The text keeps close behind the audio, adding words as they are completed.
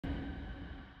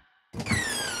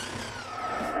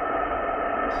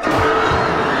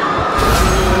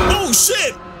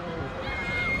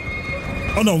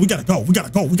Oh no, we gotta go. We gotta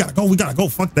go. We gotta go. We gotta go.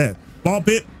 Fuck that. Ball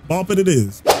pit. Ball pit it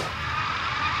is.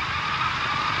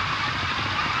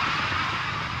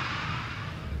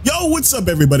 Yo, what's up,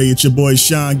 everybody? It's your boy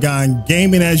CallMeSeanGG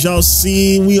Gaming. As y'all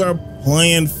see, we are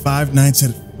playing Five Nights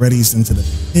at Freddy's Into the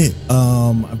Pit.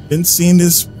 I've been seeing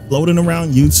this floating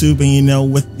around YouTube, and you know,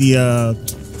 with the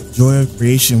Joy of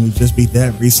Creation, we just beat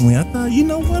that recently. I thought, you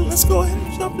know what? Let's go ahead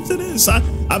and jump into this.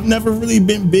 I've never really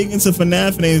been big into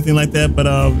FNAF and anything like that, but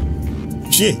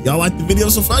shit, y'all like the video,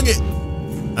 so fuck it.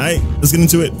 All right, let's get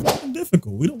into it.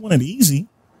 Difficult. We don't want it easy.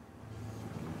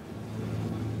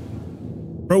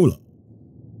 Prologue.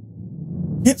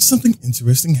 Can't something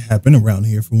interesting happen around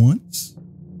here for once?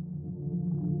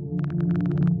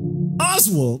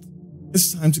 Oswald,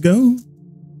 it's time to go.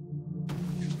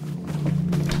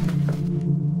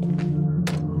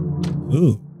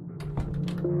 Ooh.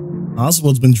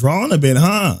 Oswald's been drawn a bit,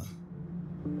 huh?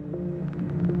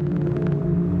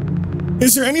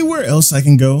 Is there anywhere else I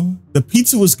can go? The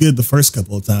pizza was good the first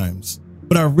couple of times,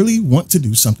 but I really want to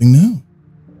do something new.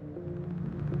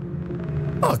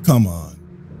 Oh, come on.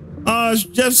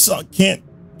 Jeff's can't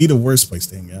be the worst place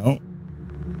to hang out.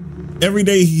 Every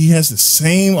day he has the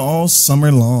same all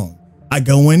summer long. I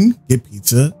go in, get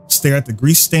pizza, stare at the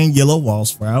grease-stained yellow walls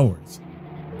for hours,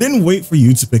 then wait for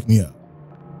you to pick me up.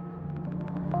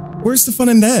 Where's the fun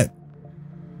in that?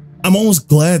 I'm almost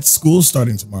glad school's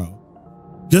starting tomorrow,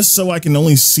 just so I can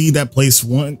only see that place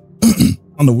one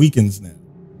on the weekends now.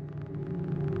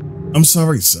 I'm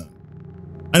sorry, son.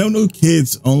 I don't know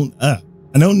kids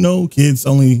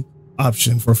only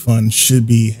option for fun should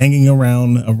be hanging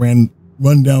around a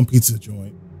rundown pizza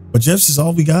joint, but Jeff's is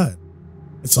all we got.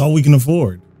 It's all we can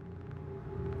afford.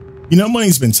 You know,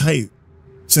 money's been tight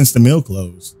since the mill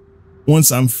closed.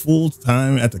 Once I'm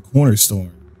full-time at the corner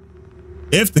store.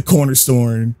 If the corner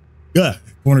store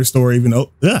even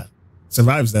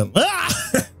survives that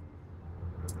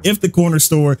if the corner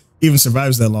store even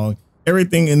survives that long,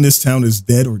 everything in this town is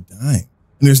dead or dying,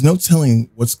 and there's no telling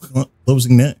what's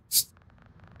closing next.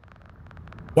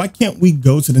 Why can't we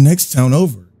go to the next town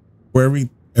over, where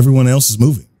everyone else is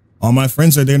moving? All my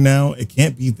friends are there now. It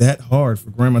can't be that hard for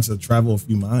Grandma to travel a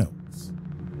few miles.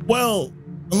 Well,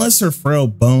 unless her frail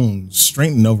bones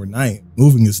straighten overnight,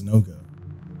 moving is a no-go.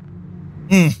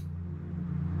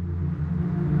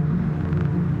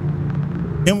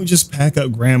 Can't we just pack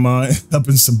up Grandma up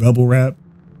in some bubble wrap?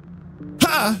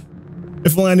 Ha!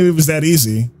 If only I knew it was that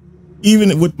easy.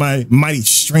 Even with my mighty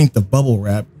strength of bubble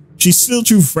wrap, she's still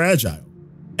too fragile.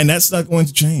 And that's not going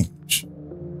to change.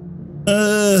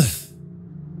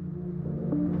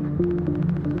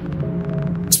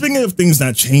 Speaking of things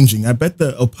not changing, I bet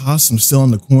the opossum's still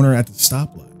in the corner at the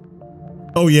stoplight.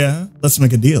 Oh yeah, let's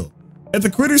make a deal. If the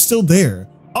critter's still there,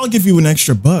 I'll give you an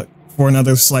extra $1 for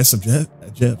another slice of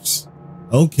Jeff's.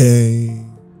 Okay.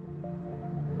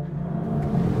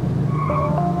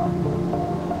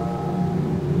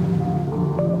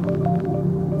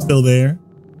 Still there.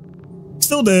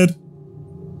 Still dead.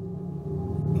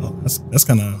 Oh, that's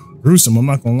kind of gruesome, I'm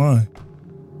not gonna lie.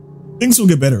 Things will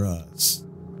get better, Oz.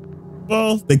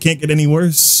 Well, they can't get any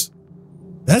worse.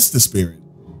 That's the spirit.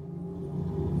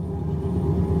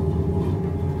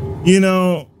 You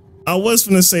know, I was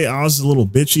gonna say I was a little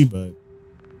bitchy, but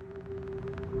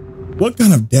what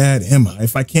kind of dad am I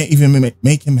if I can't even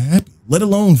make him happy, let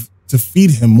alone to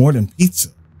feed him more than pizza?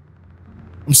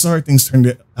 I'm sorry things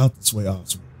turned out this way,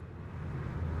 Oswald.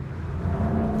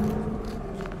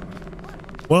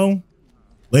 Well,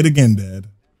 late again, Dad.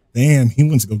 Damn, he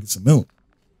went to go get some milk.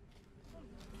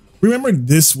 Remember,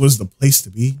 this was the place to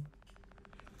be?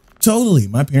 Totally.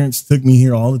 My parents took me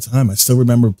here all the time. I still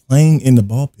remember playing in the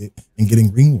ball pit and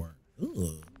getting ringworm.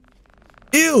 Ugh.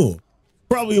 Ew.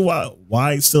 Probably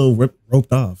why it's still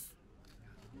roped off.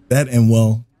 That and,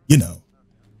 well, you know.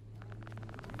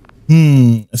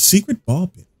 A secret ball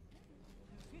pit.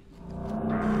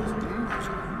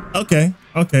 Okay.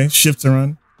 Shift to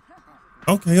run.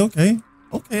 Okay.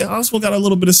 Oswald got a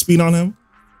little bit of speed on him.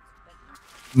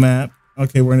 Map.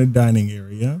 Okay, we're in the dining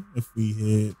area. If we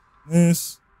hit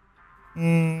this.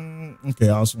 Okay,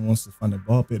 Oswald wants to find a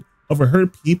ball pit.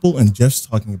 Overheard people and Jeff's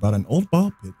talking about an old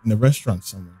ball pit in a restaurant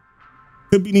somewhere.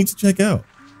 Could be neat to check out.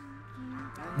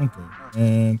 Okay,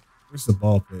 and where's the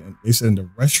ball pit? And they said in the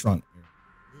restaurant area.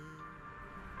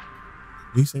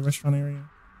 Did he say restaurant area?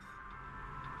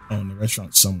 Oh, in the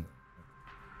restaurant somewhere.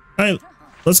 All right,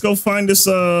 let's go find this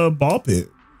ball pit.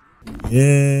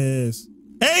 Yes.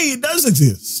 Hey, it does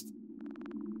exist.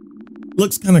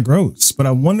 Looks kind of gross, but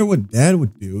I wonder what Dad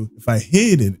would do if I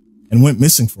hid it and went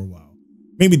missing for a while.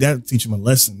 Maybe Dad would teach him a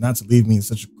lesson not to leave me in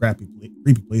such a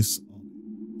creepy place.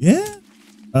 Yeah?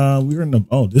 We were in the,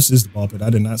 oh, this is the ball pit. I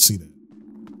did not see that.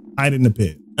 hide in the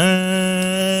pit.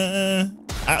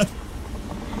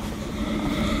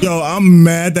 Yo, I'm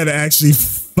mad that it actually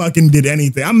fucking did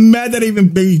anything. I'm mad that it even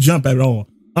made me jump at all.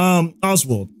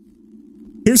 Oswald.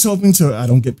 Here's hoping to I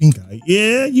don't get pink eye.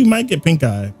 Yeah, you might get pink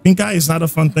eye. Pink eye is not a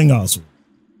fun thing, Oswald.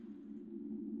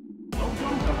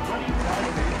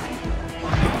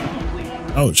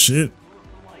 Oh shit.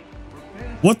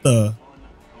 What the?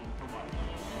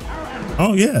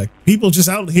 Oh yeah, people just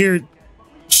out here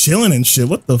chilling and shit.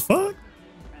 What the fuck?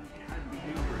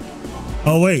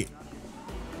 Oh wait.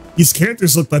 These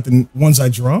characters look like the ones I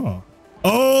draw.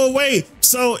 Oh wait,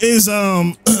 so is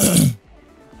that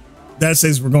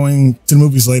says we're going to the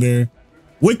movies later.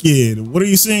 Wicked, what are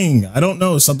you seeing? I don't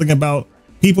know, something about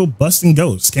people busting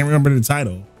ghosts. Can't remember the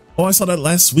title. Oh, I saw that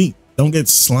last week. Don't get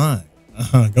slime.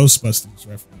 Ghostbusters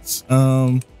reference.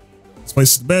 This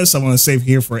place is the best. I want to save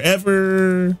here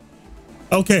forever.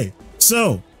 Okay,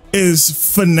 so is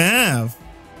FNAF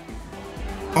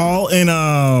all in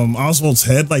Oswald's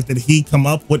head? Like, did he come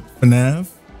up with FNAF?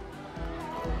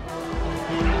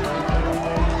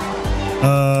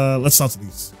 Let's talk to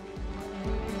these.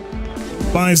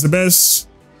 Finds the best.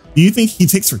 Do you think he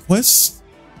takes requests?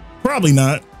 Probably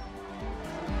not.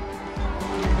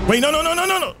 Wait, no.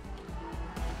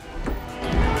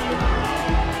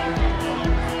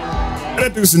 I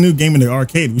bet there's a new game in the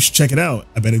arcade. We should check it out.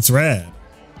 I bet it's rad.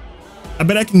 I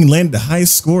bet I can land the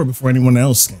highest score before anyone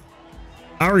else can.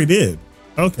 I already did.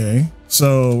 Okay,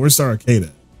 so where's the arcade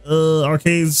at?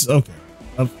 Arcades, okay.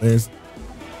 Up there's.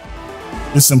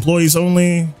 This is employees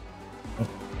only. Oh.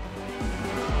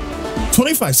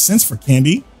 25 cents for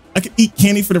candy? I could eat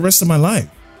candy for the rest of my life.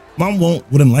 Mom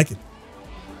wouldn't like it.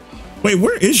 Wait,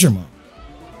 where is your mom?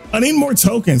 I need more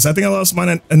tokens. I think I lost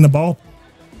mine in the ball.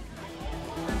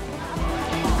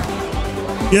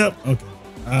 Yep, okay.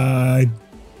 I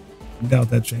doubt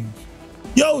that changed.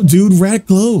 Yo, dude, rad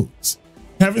clothes.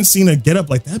 Haven't seen a getup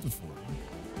like that before.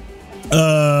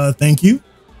 Thank you.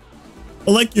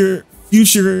 I like your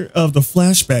Future of the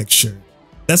Flashback shirt.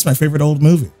 That's my favorite old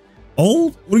movie.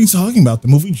 Old? What are you talking about? The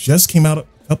movie just came out a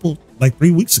couple, like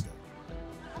 3 weeks ago.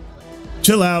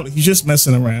 Chill out. He's just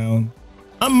messing around.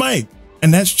 I'm Mike,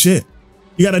 and that's Chip.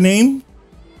 You got a name?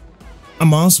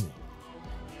 I'm Oswald.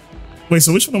 Wait,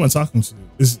 so which one am I talking to?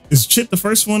 Is Chip the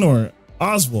first one or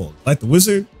Oswald? Like the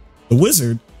wizard? The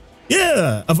wizard?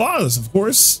 Yeah, of Oz, of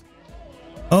course.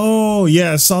 Oh,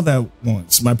 yeah, I saw that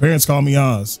once. My parents called me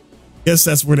Oz. Guess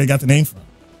that's where they got the name from.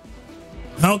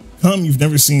 How come you've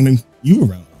never seen you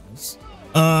around Oz?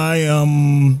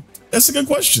 That's a good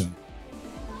question.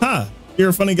 Ha, you're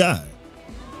a funny guy.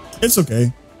 It's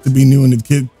okay to be new in the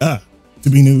kid. God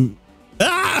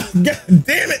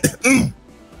damn it.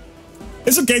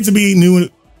 It's okay to be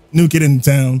new kid in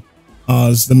town.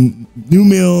 Oz, the new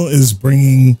mill is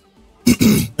bringing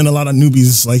and a lot of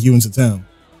newbies like you into town.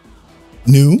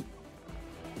 New?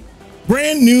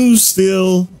 Brand new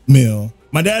steel mill.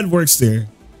 My dad works there.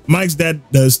 Mike's dad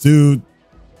does too.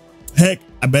 Heck,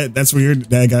 I bet that's where your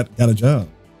dad got a job.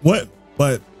 What?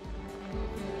 But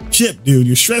Chip, dude,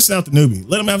 you're stressing out the newbie.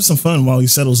 Let him have some fun while he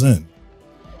settles in.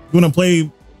 You want to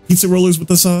play pizza rollers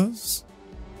with us, Oz?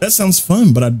 That sounds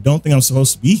fun, but I don't think I'm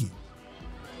supposed to be here.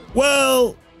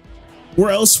 Well,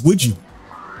 where else would you?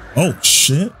 Oh,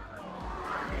 shit.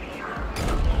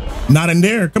 Not in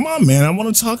there. Come on, man. I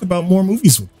want to talk about more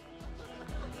movies with you.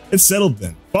 It's settled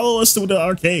then. Follow us to the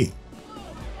arcade.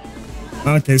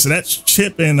 Okay, so that's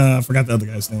Chip and I forgot the other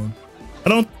guy's name. I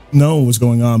don't know what's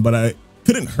going on, but I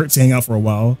couldn't hurt to hang out for a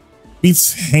while.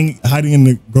 Beats hiding in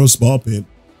the gross ball pit.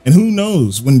 And who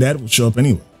knows when Dad will show up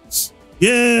anyways.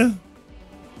 Yeah,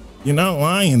 you're not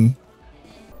lying.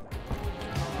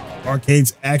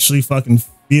 Arcade's actually fucking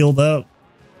filled up.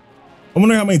 I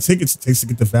wonder how many tickets it takes to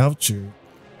get the voucher.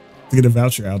 To get a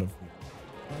voucher out of it.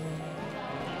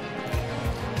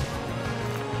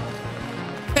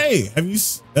 Hey, have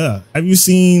you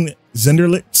seen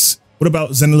Zenderlix? What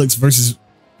about Zenderlix versus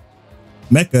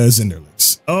Mecha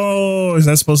Zenderlix? Oh, is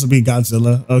that supposed to be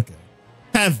Godzilla? Okay.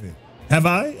 Have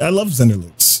I? I love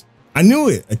Zenderlix. I knew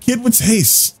it. A kid with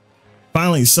taste.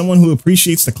 Finally, someone who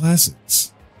appreciates the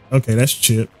classics. Okay, that's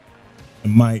Chip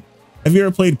and Mike. Have you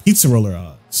ever played Pizza Roller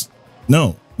Odds?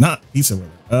 No, not Pizza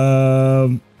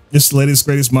Roller. It's the latest,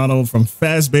 greatest model from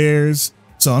Fazbear's.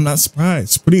 So I'm not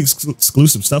surprised. Pretty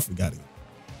exclusive stuff we got here.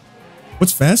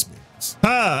 What's Fazbear's?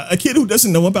 Ha! A kid who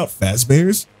doesn't know about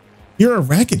Fazbear's? You're a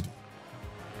racket.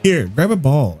 Here, grab a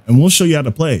ball and we'll show you how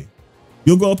to play.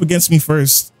 You'll go up against me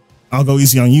first. I'll go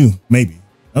easy on you, maybe.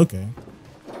 Okay.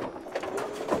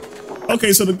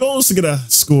 Okay, so the goal is to get a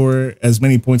score as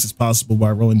many points as possible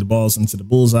by rolling the balls into the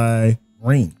bullseye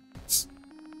rings.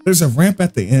 There's a ramp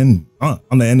at the end,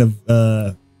 on the end of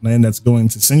man, that's going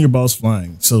to send your balls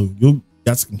flying. So you'll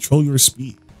got to control your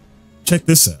speed. Check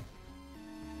this out.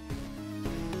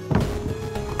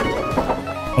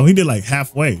 Oh, he did like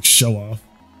halfway. Show off.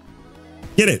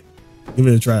 Get it. Give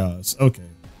it a try, Oz. Okay.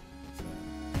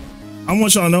 I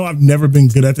want y'all to know I've never been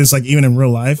good at this, like even in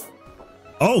real life.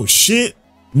 Oh, shit.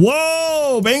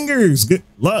 Whoa, bangers. Good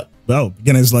luck. Oh,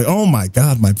 beginners like, oh my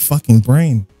God, my fucking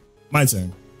brain. My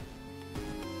turn.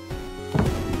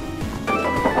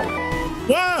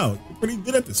 Wow, you're pretty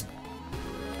good at this.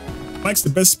 Mike's the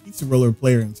best pizza roller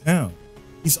player in town.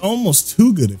 He's almost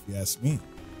too good if you ask me.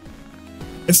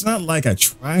 It's not like I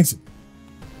tried to.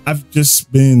 I've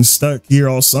just been stuck here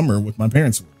all summer with my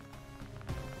parents.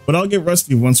 But I'll get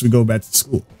rusty once we go back to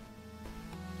school.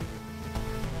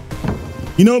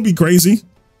 You know, it'd be crazy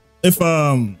if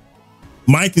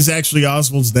Mike is actually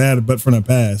Oswald's dad, but from the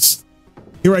past.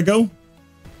 Here I go.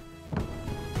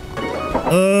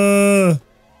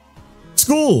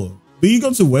 School. Do you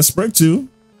go to Westbrook too?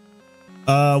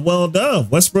 Well, duh.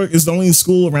 Westbrook is the only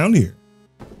school around here.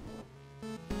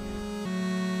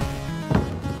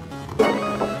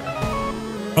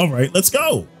 All right, let's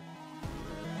go.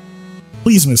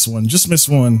 Please miss one. Just miss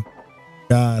one.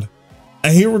 God.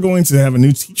 I hear we're going to have a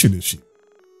new teacher this year.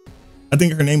 I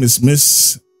think her name is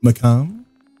Miss McCom.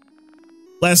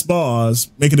 Last ball,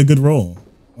 Oz. Make it a good roll.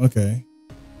 Okay.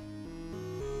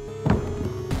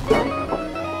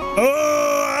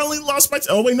 Oh, I only lost by 10.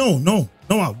 Oh, wait, no,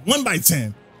 I won by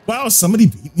 10. Wow, somebody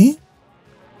beat me?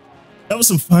 That was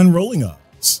some fun rolling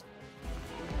odds.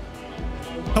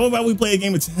 How about we play a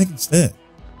game of tag instead?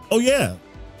 Oh, yeah.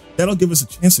 That'll give us a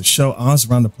chance to show Oz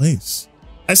around the place.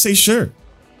 I say sure.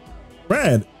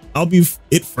 Brad, I'll be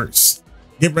it first.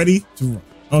 Get ready to run.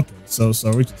 Okay, so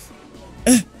we just...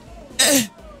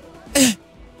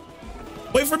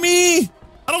 Wait for me! I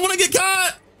don't want to get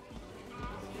caught!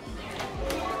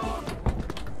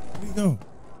 Where you go?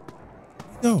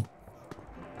 Where you go?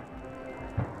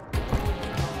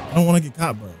 I don't want to get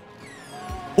caught, bro.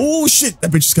 Oh, shit!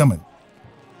 That bitch is coming.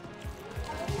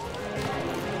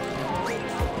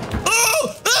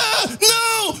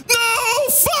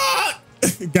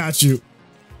 Got you.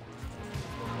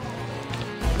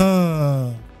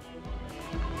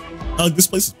 This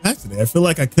place is packed today. I feel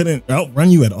like I couldn't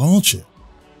outrun you at all, Chip.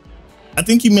 I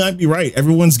think you might be right.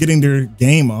 Everyone's getting their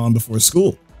game on before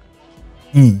school.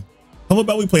 How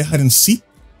about we play hide and seek?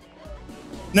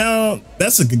 Now,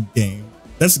 that's a good game.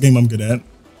 That's a game I'm good at.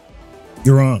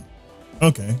 You're on.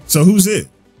 Okay, so who's it?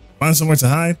 Find somewhere to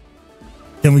hide?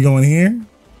 Can we go in here?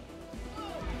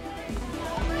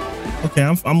 Okay,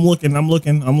 I'm looking.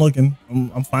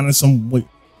 I'm finding some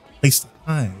place to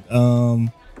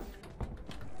hide.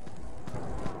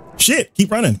 Shit,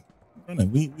 keep running.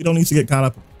 We don't need to get caught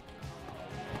up.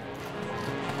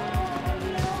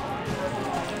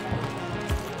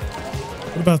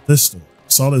 What about this store?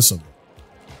 Saw this over.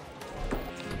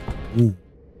 Ooh.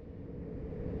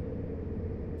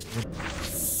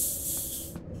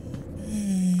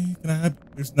 Okay, can I have?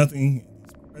 There's nothing in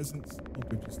these presents.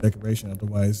 Hope it's just decoration.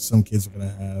 Otherwise, some kids are gonna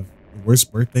have the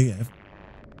worst birthday ever.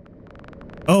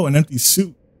 Oh, an empty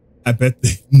suit. I bet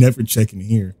they never check in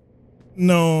here.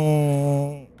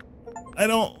 No, I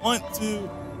don't want to.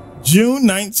 June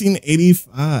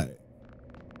 1985.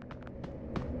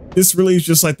 This really is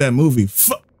just like that movie.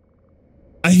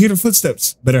 I hear the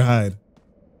footsteps. Better hide.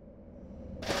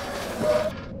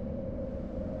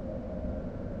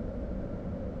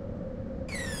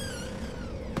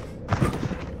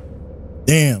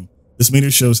 Damn, this meter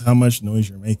shows how much noise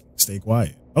you're making. Stay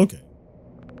quiet. Okay.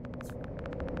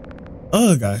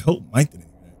 Ugh, I hope Mike didn't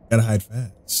hear that. Gotta hide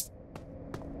fast.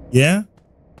 Yeah?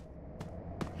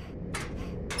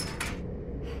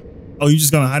 Oh, you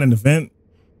just gonna hide in the vent?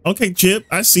 Okay, Chip,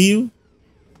 I see you.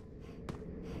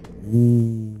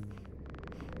 Ooh.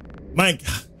 Mike.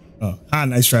 Oh, hi,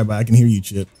 nice try, but I can hear you,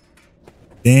 Chip.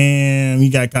 Damn,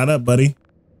 you got caught up, buddy.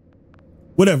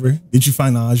 Whatever. Did you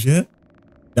find Oz yet?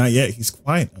 Not yet. He's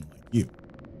quiet, unlike you.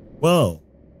 Well,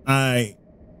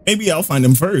 maybe I'll find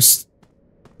him first.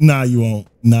 Nah, you won't.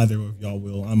 Neither of y'all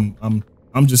will.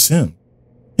 I'm just him.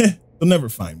 Heh, they'll never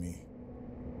find me.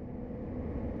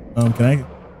 Can I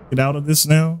get out of this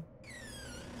now?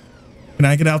 Can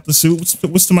I get out the suit?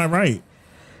 What's to my right?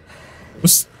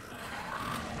 What's...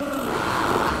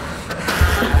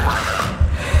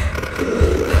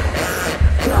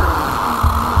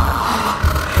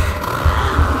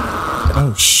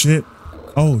 Oh shit.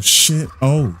 Oh shit.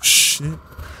 Oh shit.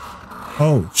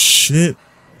 Oh shit.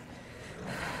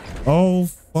 Oh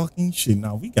fucking shit.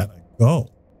 Now we gotta go.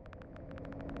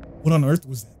 What on earth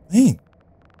was that thing?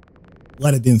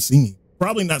 Glad it didn't see me.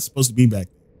 Probably not supposed to be back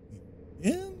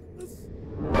there. Yeah.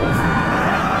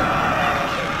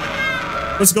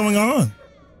 What's going on?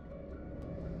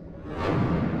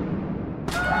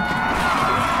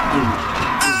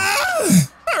 Ah!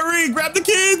 Hurry, grab the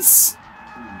kids.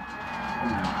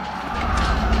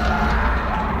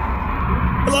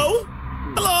 Hello?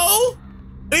 Hello?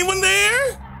 Anyone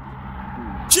there?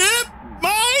 Chip?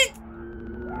 Mike?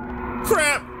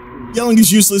 Crap. Yelling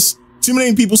is useless. Too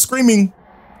many people screaming.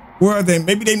 Where are they?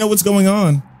 Maybe they know what's going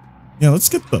on. Yeah, let's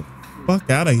get the fuck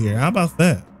out of here. How about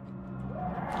that?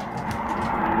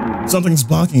 Something's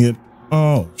blocking it.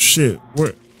 Oh, shit.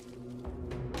 Where?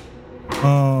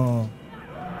 Oh.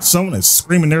 Someone is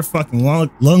screaming their fucking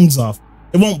lungs off.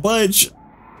 It won't budge.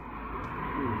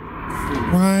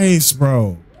 Christ,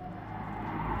 bro.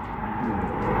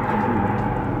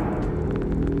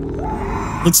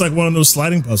 Looks like one of those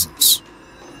sliding puzzles.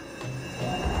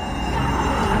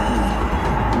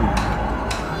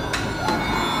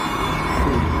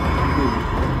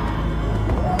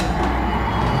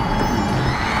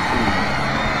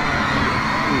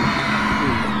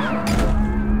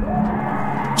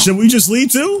 Should we just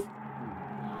leave too?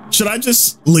 Should I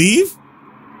just leave?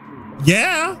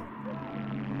 Yeah.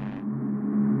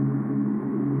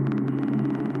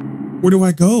 Where do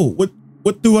I go? What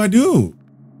do I do?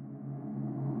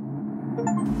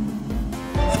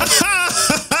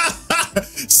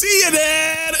 See you,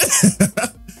 Dad.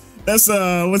 That's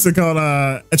what's it called?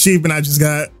 Achievement I just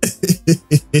got.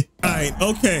 All right,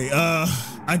 okay.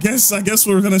 I guess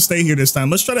we're gonna stay here this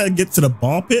time. Let's try to get to the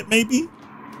ball pit, maybe.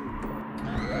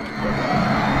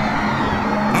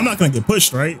 I'm not gonna get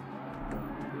pushed, right?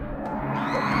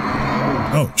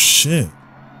 Oh shit.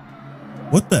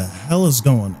 What the hell is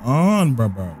going on, bro?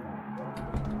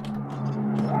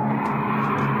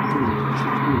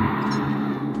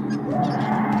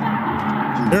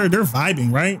 They're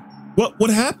vibing, right?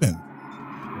 What happened?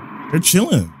 They're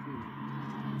chilling.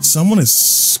 Someone is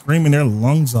screaming their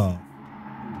lungs off.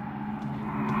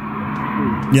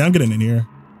 Yeah, I'm getting in here.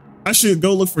 I should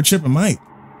go look for Chip and Mike.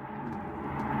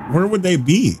 Where would they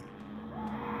be?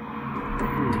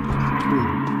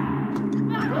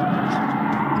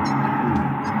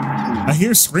 I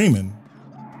hear screaming.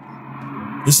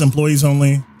 This employees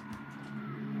only.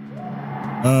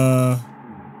 Oh,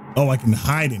 I can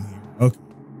hide in here. Okay.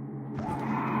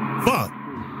 Fuck.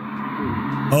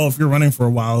 Oh, if you're running for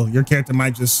a while, your character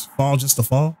might just fall just to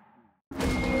fall.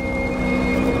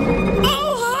 Oh,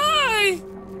 hi.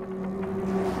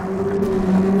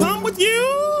 Come with you?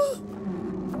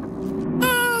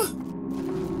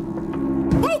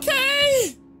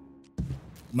 Okay.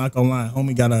 I'm not gonna lie,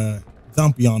 homie got a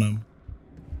dumpy on him.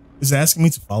 Is it asking me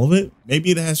to follow it?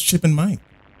 Maybe it has Chip and Mike.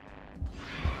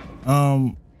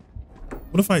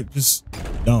 What if I just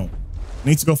don't? I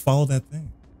need to go follow that thing.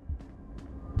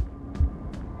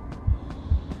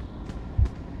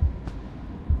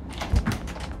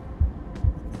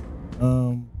 Go.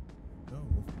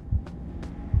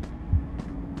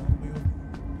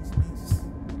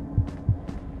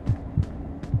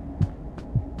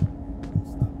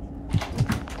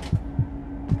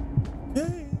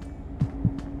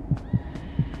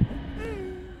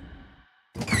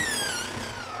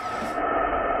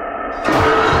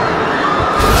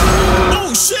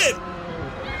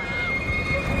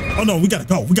 Oh no, we gotta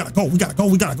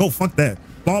go. Fuck that.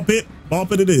 Ball pit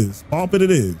it is. Ball pit it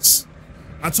is.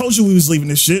 I told you we was leaving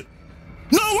this shit.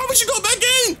 No, why would you go back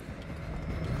in?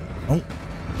 Oh,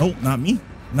 no, not me.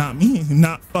 Not me.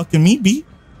 Not fucking me, B.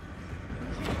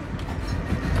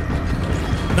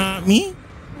 Not me.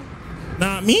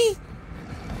 Not me.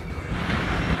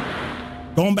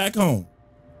 Going back home.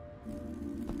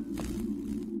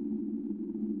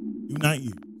 Do not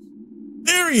use.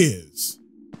 There he is.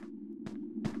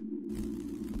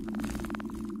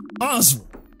 Oswald,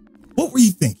 what were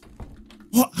you thinking?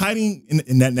 What, hiding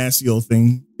in that nasty old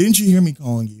thing? Didn't you hear me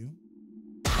calling you?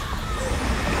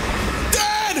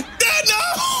 Dad! Dad, no!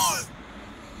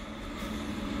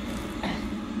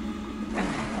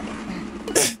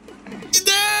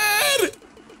 Dad!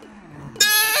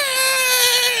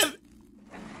 Dad!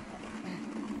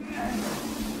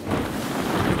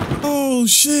 Oh,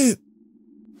 shit.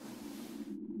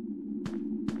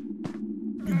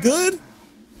 You good?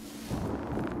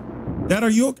 Dad, are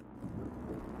you okay?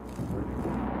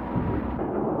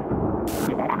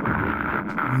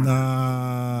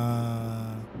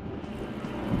 Nah.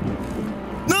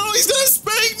 No, he's gonna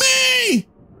spank me!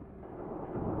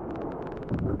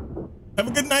 Have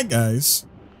a good night, guys.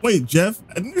 Wait, Jeff,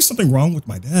 I think there's something wrong with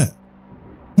my dad.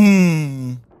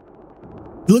 He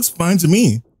looks fine to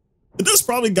me. This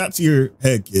probably got to your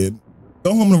head, kid.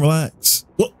 Go home and relax.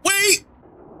 Well, wait!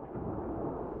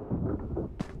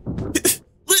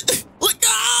 Let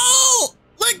go!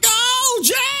 Let go,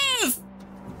 Jeff!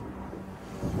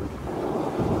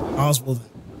 Oswald's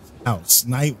house,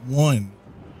 night 1.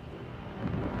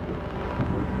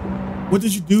 What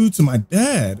did you do to my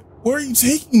dad? Where are you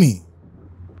taking me?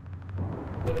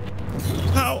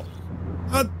 How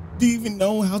do you even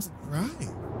know how to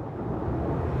drive?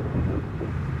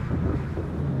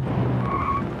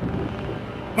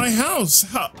 My house.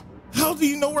 How do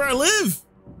you know where I live?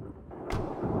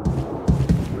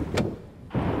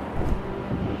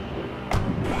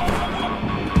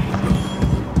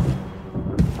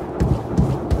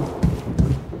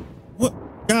 What?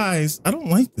 Guys, I don't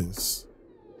like this.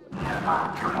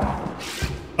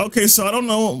 Okay, so I don't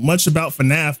know much about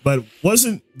FNAF, but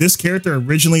wasn't this character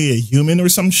originally a human or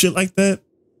some shit like that?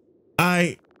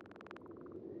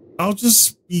 I'll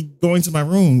just be going to my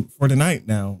room for the night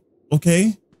now,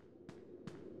 okay?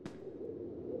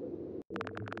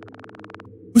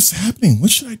 What's happening?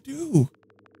 What should I do?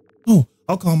 Oh,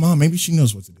 I'll call Mom. Maybe she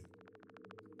knows what to do.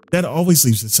 Dad always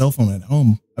leaves his cell phone at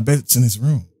home. I bet it's in his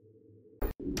room.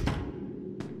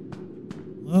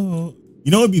 Hello?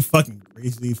 You know it'd be fucking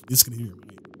crazy if this could hear me.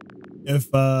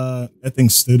 If that thing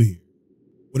stood here.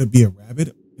 Would it be a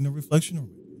rabbit in the reflection or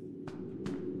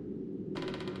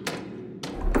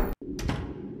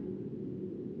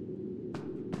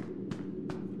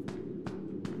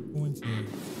I'm going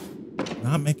to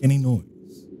not make any noise.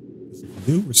 If I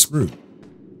do, we're screwed.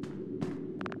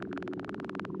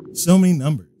 So many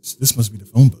numbers. This must be the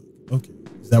phone book. Okay.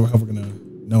 Is that how we're gonna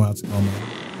know how to call Mom?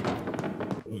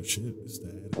 Oh shit, it's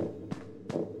Dad.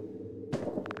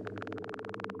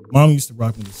 Mom used to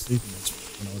rock me to sleep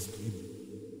when I was a baby.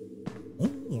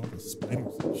 Oh, all the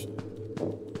spiders and shit.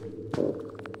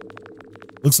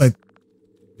 Looks like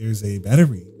there's a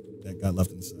battery that got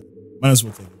left inside. Might as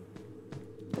well take it.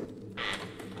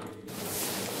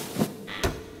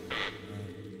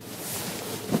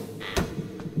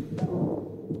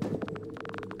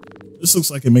 This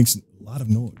looks like it makes a lot of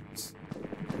noise.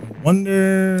 I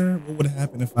wonder what would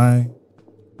happen if I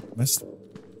messed up.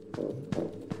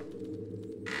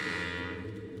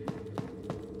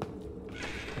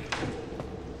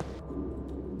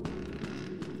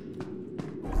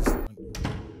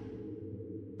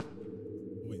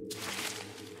 Wait.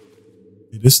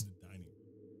 Hey, this is the dining room.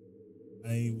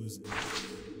 I was in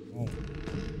home.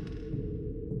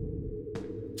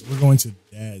 We're going to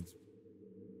Dad's.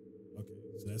 Okay,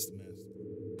 so that's the master.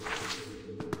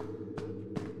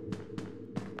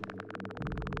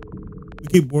 We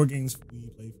keep board games. We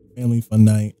play family fun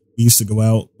night. We used to go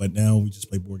out, but now we just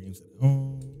play board games at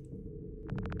home.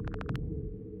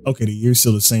 Okay, the year's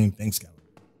still the same. Thanks, calendar.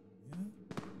 Yeah.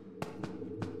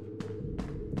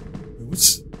 Wait,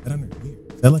 what's that under here?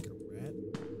 Is that like a rat?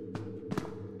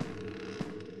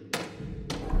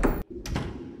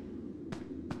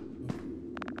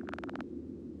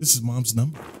 This is Mom's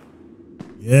number.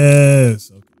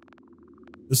 Yes. Okay.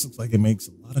 This looks like it makes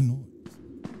a lot of noise.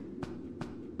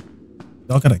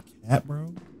 Y'all got a cat,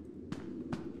 bro?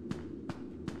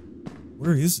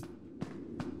 Where is it?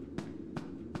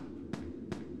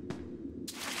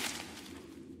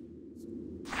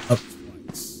 Up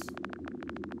twice.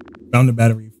 Found a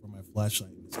battery for my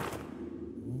flashlight.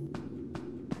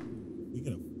 We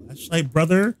get a flashlight,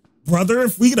 brother? Brother,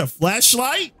 if we get a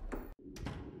flashlight?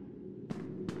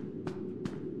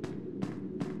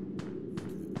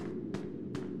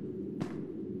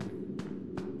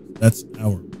 That's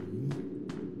our room.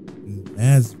 And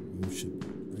Dad's room should be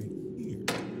right here.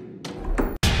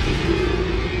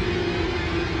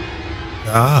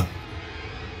 Ah.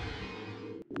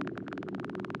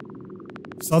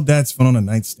 I saw Dad's phone on a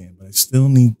nightstand, but I still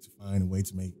need to find a way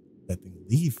to make that thing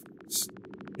leave first.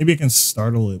 Maybe I can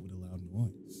startle it with a loud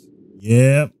noise.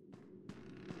 Yep.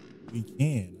 We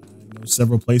can. I know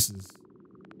several places.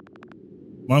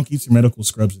 Mom keeps her medical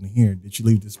scrubs in here. Did she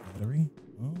leave this battery?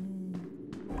 Oh.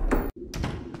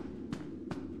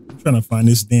 I'm trying to find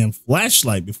this damn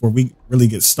flashlight before we really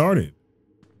get started.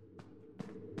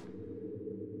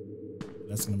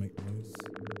 That's gonna make noise.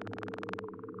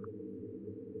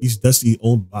 These dusty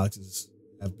old boxes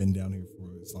have been down here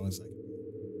for as long as I can.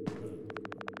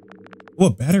 Oh, a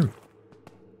battery.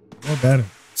 More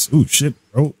batteries. Ooh, shit,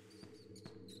 bro.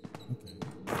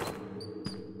 Okay.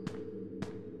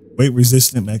 Weight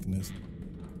resistant mechanism.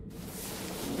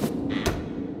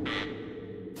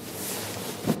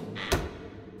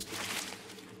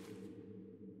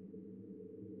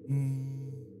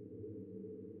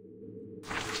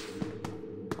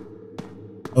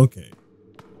 Okay.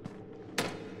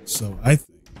 So I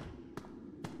think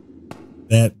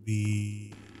that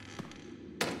the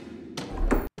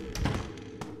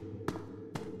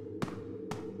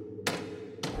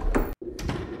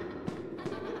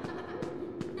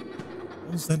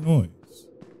what was that noise?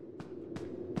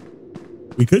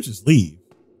 could just leave.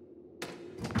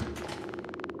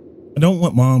 I don't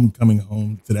want mom coming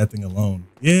home to that thing alone.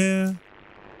 Yeah.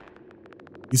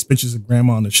 These pictures of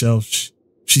grandma on the shelf.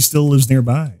 She still lives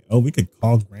nearby. Oh, we could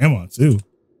call grandma too.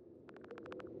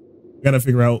 We gotta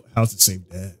figure out how to save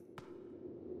dad.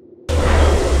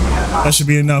 That should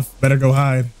be enough. Better go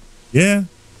hide. Yeah.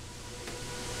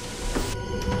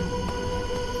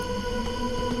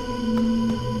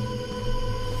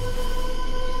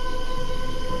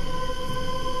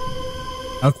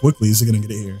 How quickly is it gonna get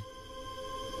it here?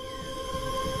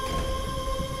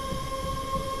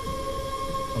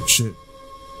 Oh shit.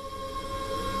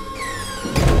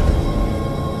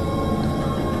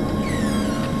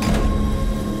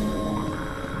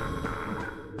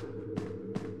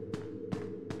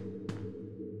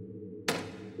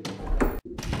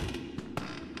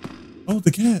 Oh,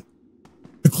 the cat.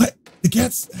 The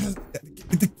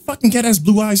fucking cat has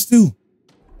blue eyes too.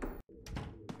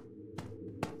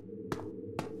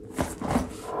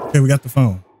 Okay, we got the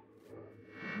phone.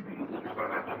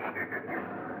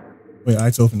 Wait, I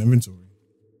to open inventory.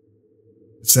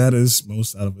 As sad as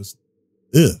most out of us.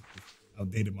 Ugh.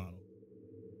 Outdated model.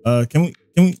 Can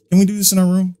we do this in our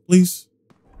room, please?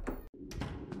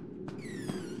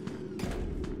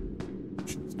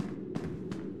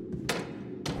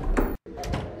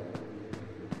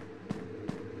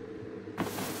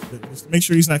 Just make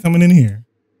sure he's not coming in here.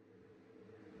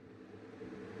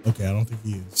 Okay, I don't think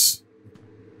he is.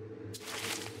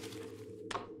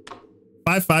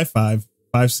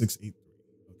 555-5683. Okay,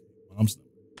 mom's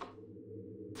number.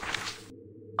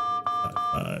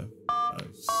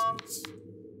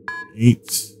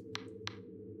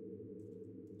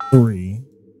 55683.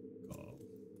 Call.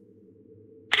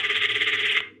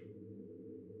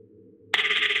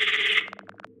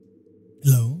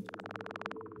 Hello?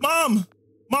 Mom!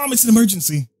 Mom, it's an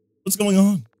emergency. What's going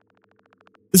on?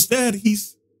 It's Dad.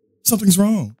 Something's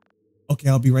wrong. Okay,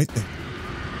 I'll be right there.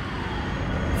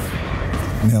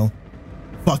 Fucking hell.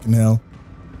 Fucking hell.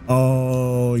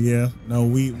 Oh, yeah. No,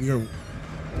 we are.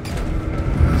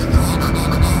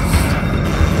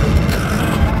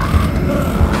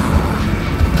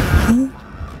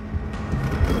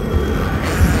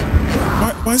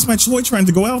 Why is my toy trying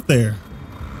to go out there?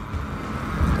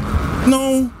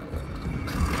 No.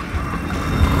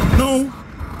 No.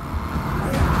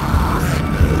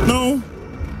 No.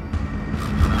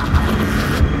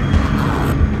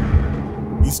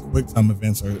 These quick time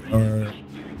events are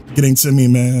getting to me,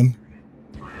 man.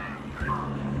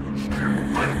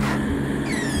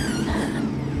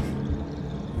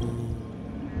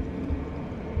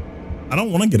 I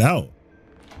don't want to get out.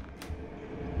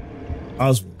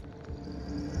 Oswald.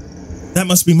 That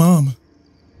must be Mom.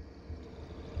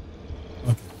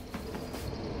 Okay.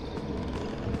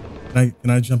 Can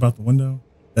I jump out the window?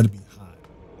 That'd be hot.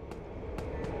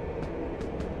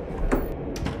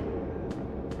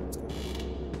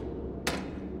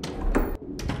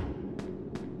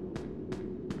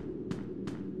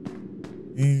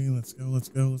 Hey, let's go, let's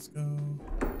go, let's go.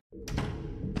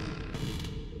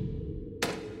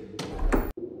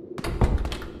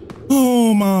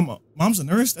 Oh, Mom. Mom's a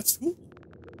nurse? That's cool.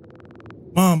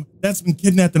 Mom, Dad's been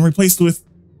kidnapped and replaced with...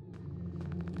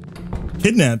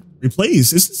 Kidnapped?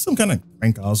 Replaced? Is this some kind of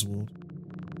prank, Oswald?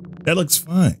 That looks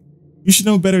fine. You should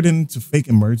know better than to fake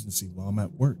emergency while I'm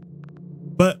at work.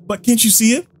 But can't you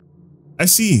see it? I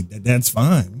see that Dad's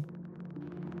fine.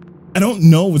 I don't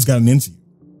know what's gotten into you.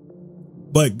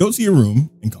 But go to your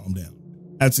room and calm down.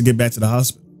 I have to get back to the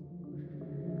hospital.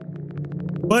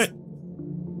 But...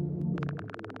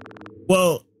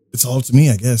 Well, it's all up to me,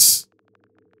 I guess.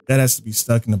 Dad has to be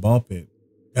stuck in the ball pit.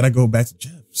 Gotta go back to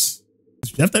Jeff's.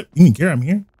 Does Jeff that even care I'm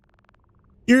here?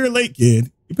 You're late, kid.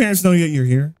 Your parents know that you're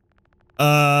here.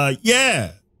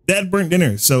 Yeah. Dad burnt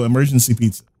dinner, so emergency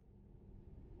pizza.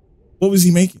 What was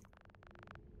he making?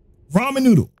 Ramen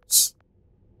noodles.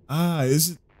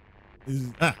 Is it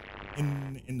in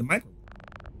the microwave?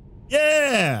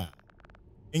 Yeah.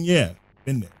 And yeah,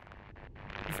 been there.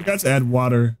 I forgot to add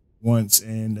water once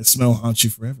and the smell haunts you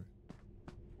forever.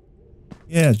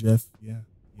 Yeah, Jeff. Yeah,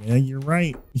 you're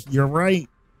right. You're right.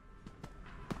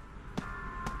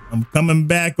 I'm coming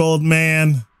back, old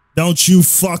man. Don't you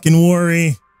fucking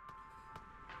worry.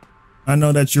 I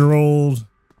know that you're old,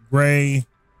 gray,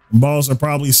 and balls are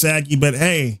probably saggy, but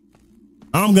hey,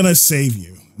 I'm gonna save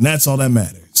you. And that's all that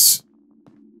matters.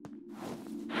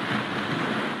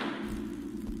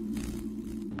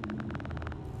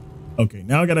 Okay,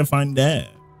 now I gotta find Dad.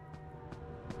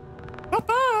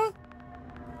 Papa!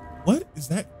 What is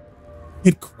that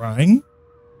kid crying?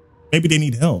 Maybe they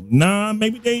need help. Nah,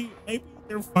 maybe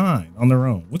they're fine on their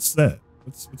own. What's that?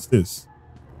 What's this?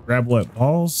 Grab what?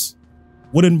 Balls?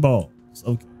 Wooden balls.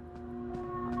 Okay.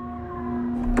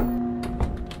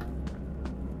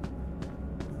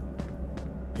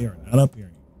 They are not up here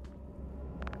anymore.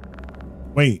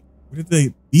 Wait, where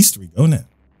did these three go now?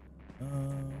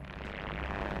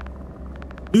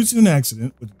 Due to an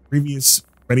accident with the previous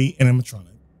Freddy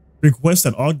animatronic, we request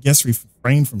that all guests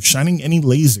refrain from shining any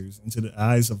lasers into the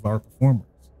eyes of our performers.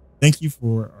 Thank you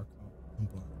for our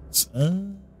compliance.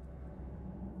 Oh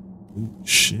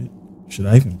shit. Should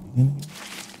I even be in here?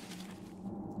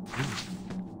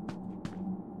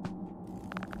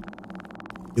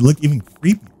 It looked even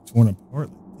creepier torn apart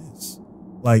like this.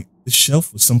 Like the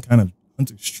shelf was some kind of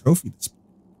hunter's trophy display.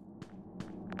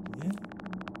 Yeah.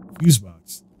 Fuse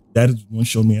box. That is one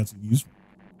showed me how to use one.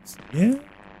 Yeah.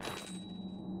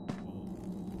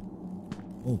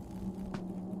 Oh.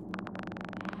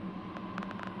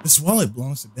 This wallet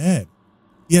belongs to Dad.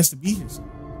 He has to be here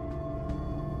somewhere.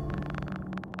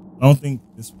 I don't think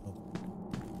this will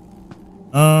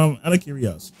help. Out of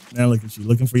curiosity. Now look at you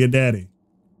looking for your daddy.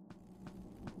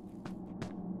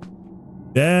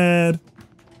 Dad.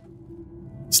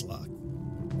 It's locked.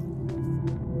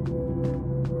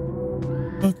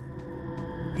 Okay.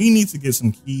 We need to get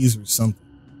some keys or something.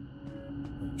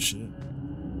 Oh shit.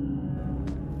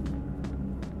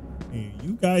 Hey,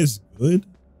 you guys good?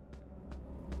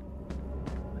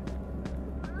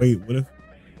 Wait, what if?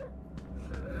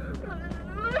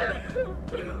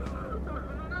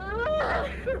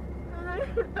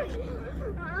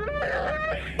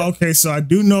 Okay, so I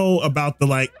do know about the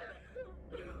like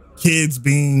kids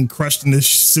being crushed in this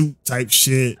suit type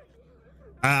shit.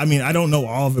 I mean, I don't know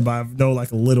all of it, but I know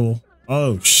like a little.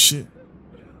 Oh shit.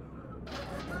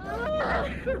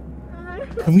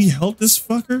 Can we help this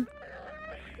fucker?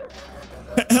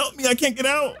 Help me, I can't get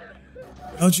out.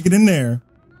 How'd you get in there?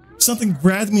 Something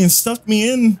grabbed me and stuffed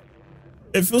me in.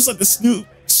 It feels like the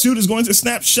suit is going to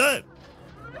snap shut.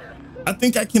 I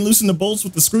think I can loosen the bolts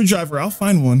with the screwdriver. I'll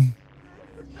find one.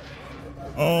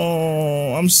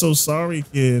 Oh, I'm so sorry,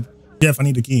 kid. Jeff, I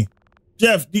need the key.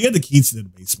 Jeff, do you have the key to the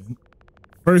basement?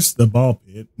 First, the ball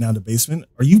pit, now the basement.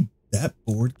 Are you that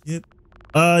bored, kid?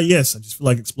 Yes, I just feel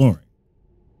like exploring.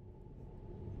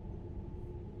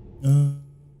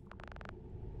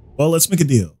 Well, let's make a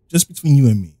deal. Just between you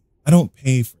and me. I don't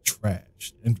pay for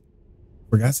trash and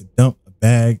forgot to dump a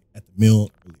bag at the mill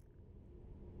earlier.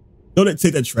 Go to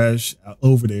take that trash out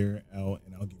over there out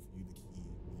and I'll give you the key.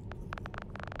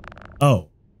 Oh,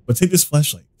 but take this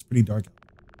flashlight. It's pretty dark out.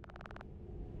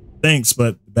 Thanks,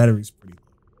 but the battery's pretty low.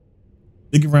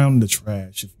 Dig around in the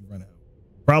trash if you run out.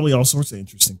 Probably all sorts of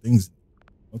interesting things.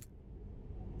 Okay.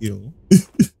 Ew.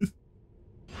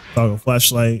 Toggle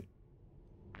flashlight.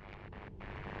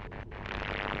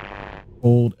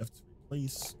 Hold F to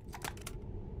replace.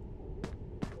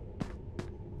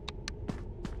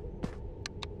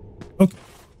 Okay.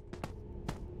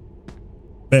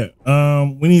 Bet.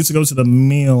 We need to go to the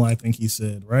meal, I think he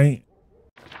said, right?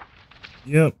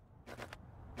 Yep.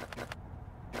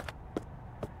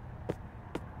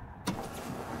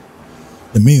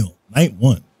 The meal, night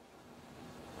 1.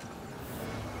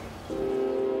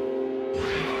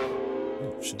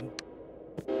 Oh shit.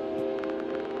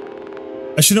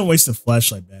 I shouldn't waste a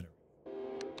flashlight battery.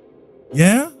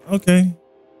 Yeah? Okay.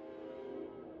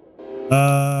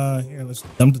 Here, let's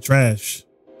dump the trash.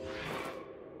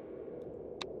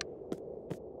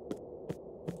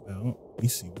 Well, let me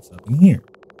see what's up in here.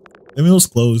 The mill's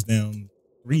closed down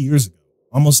 3 years ago.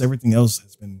 Almost everything else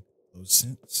has been closed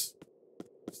since.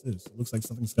 What's this? It looks like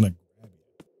something's gonna grab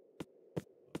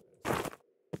you.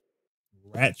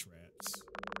 Rat traps.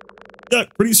 Yeah,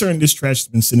 pretty certain this trash has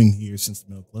been sitting here since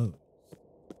the mill closed.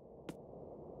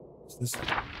 What's this?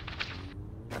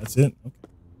 That's it? Okay.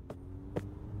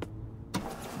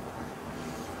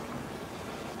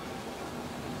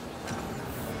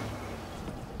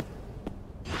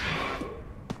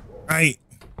 Alright.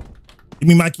 Give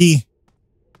me my key.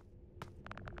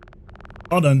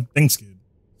 All done. Thanks, kid.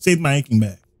 Saved my aching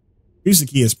back. Here's the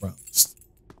key as promised.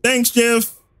 Thanks,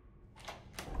 Jeff.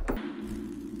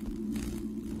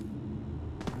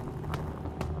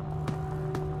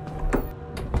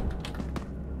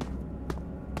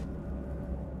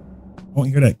 I won't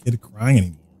hear that kid crying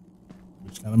anymore,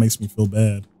 which kind of makes me feel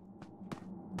bad.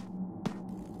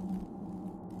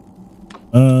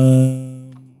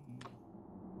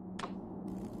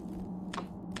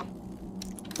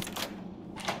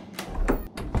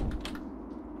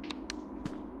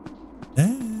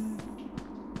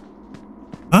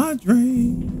 Andre.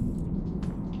 Yeah,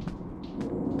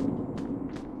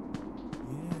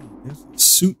 there's a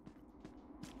suit.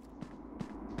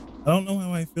 I don't know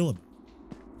how I feel about it.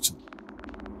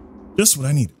 Just what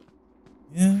I needed.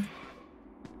 Yeah.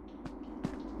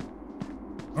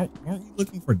 Aren't we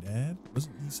looking for Dad?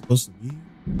 Wasn't he supposed to be?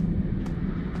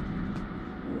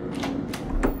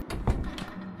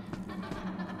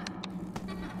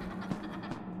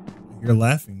 You're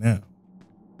laughing now.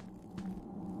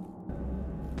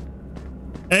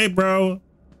 Hey, bro.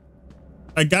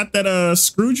 I got that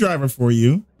screwdriver for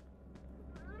you.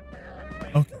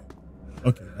 Okay.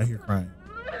 Okay, I hear crying.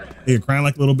 You're crying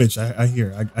like a little bitch. I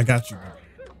hear. I got you, bro.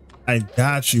 I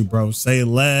got you, bro. Say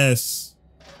less.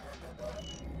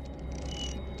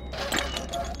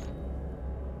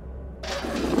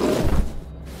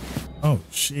 Oh,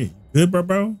 shit. Good,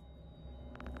 bro?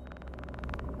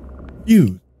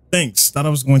 You. Thanks. Thought I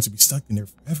was going to be stuck in there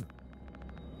forever.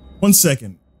 1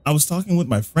 second. I was talking with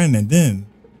my friend and then...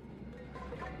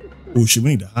 Oh, shit. We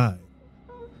need to hide.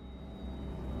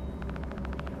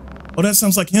 Oh, that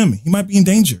sounds like him. He might be in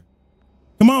danger.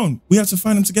 Come on. We have to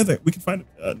find him together. We can find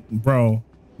him. Bro.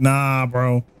 Nah,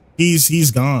 bro. He's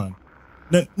gone.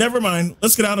 Never mind.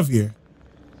 Let's get out of here.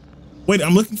 Wait,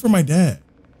 I'm looking for my dad.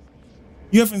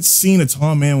 You haven't seen a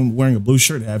tall man wearing a blue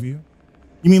shirt, have you?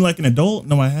 You mean like an adult?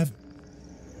 No, I haven't.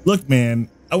 Look, man,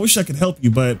 I wish I could help you,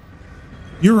 but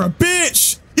you're a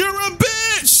bitch. You're a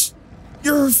bitch.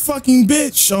 You're a fucking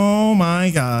bitch. Oh, my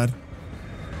God.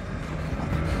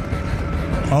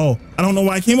 Oh, I don't know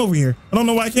why I came over here. I don't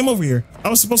know why I came over here. I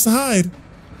was supposed to hide.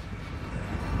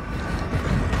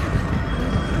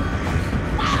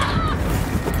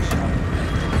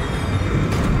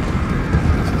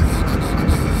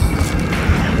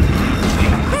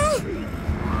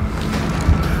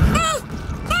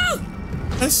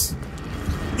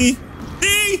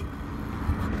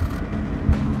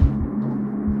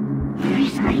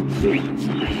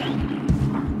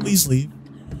 Please leave.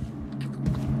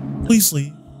 Please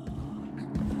leave.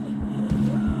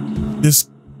 This.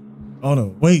 Oh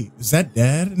no! Wait, is that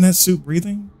Dad in that suit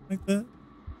breathing like that?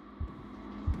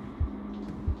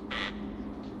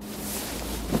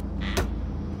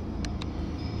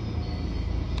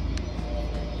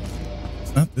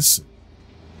 It's not this suit.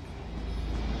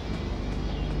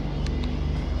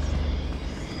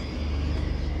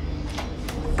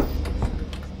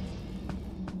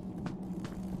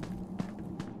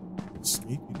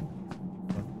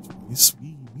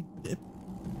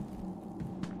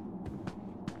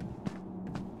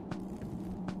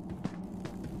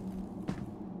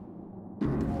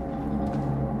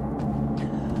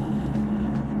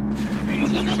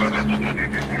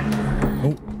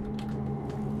 Oh,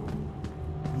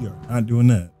 we are not doing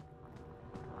that.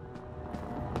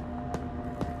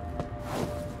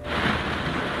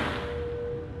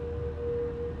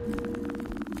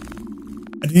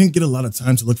 I didn't get a lot of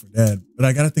time to look for Dad, but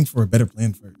I gotta think for a better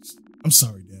plan first. I'm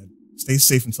sorry, Dad. Stay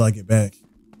safe until I get back.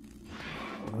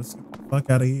 Let's get the fuck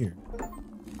out of here.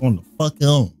 On the fuck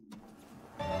on.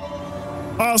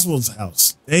 Oswald's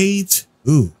house, day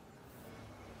 2.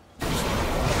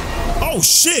 Oh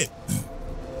shit!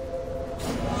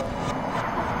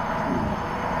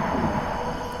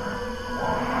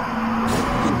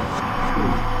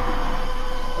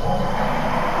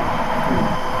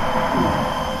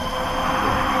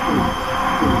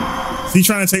 Is he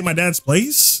trying to take my dad's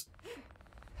place?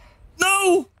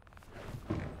 No!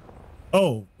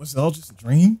 Oh, was it all just a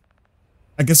dream?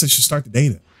 I guess I should start the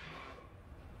data.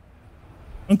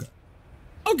 Okay.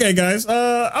 Okay, guys.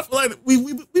 I feel like we've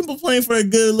been playing for a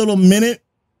good little minute.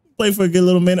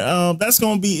 That's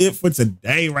gonna be it for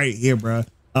today, right here, bro.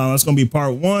 That's gonna be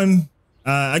part 1.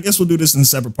 I guess we'll do this in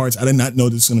separate parts. I did not know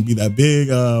this was gonna be that big.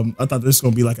 I thought this was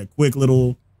gonna be like a quick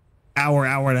little hour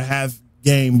and a half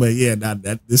game, but yeah,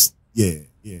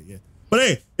 yeah. But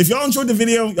hey, if y'all enjoyed the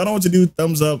video, y'all know what to do.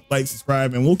 Thumbs up, like,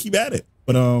 subscribe, and we'll keep at it.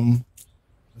 But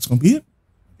that's gonna be it.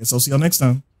 I guess I'll see y'all next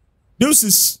time.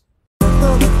 Deuces.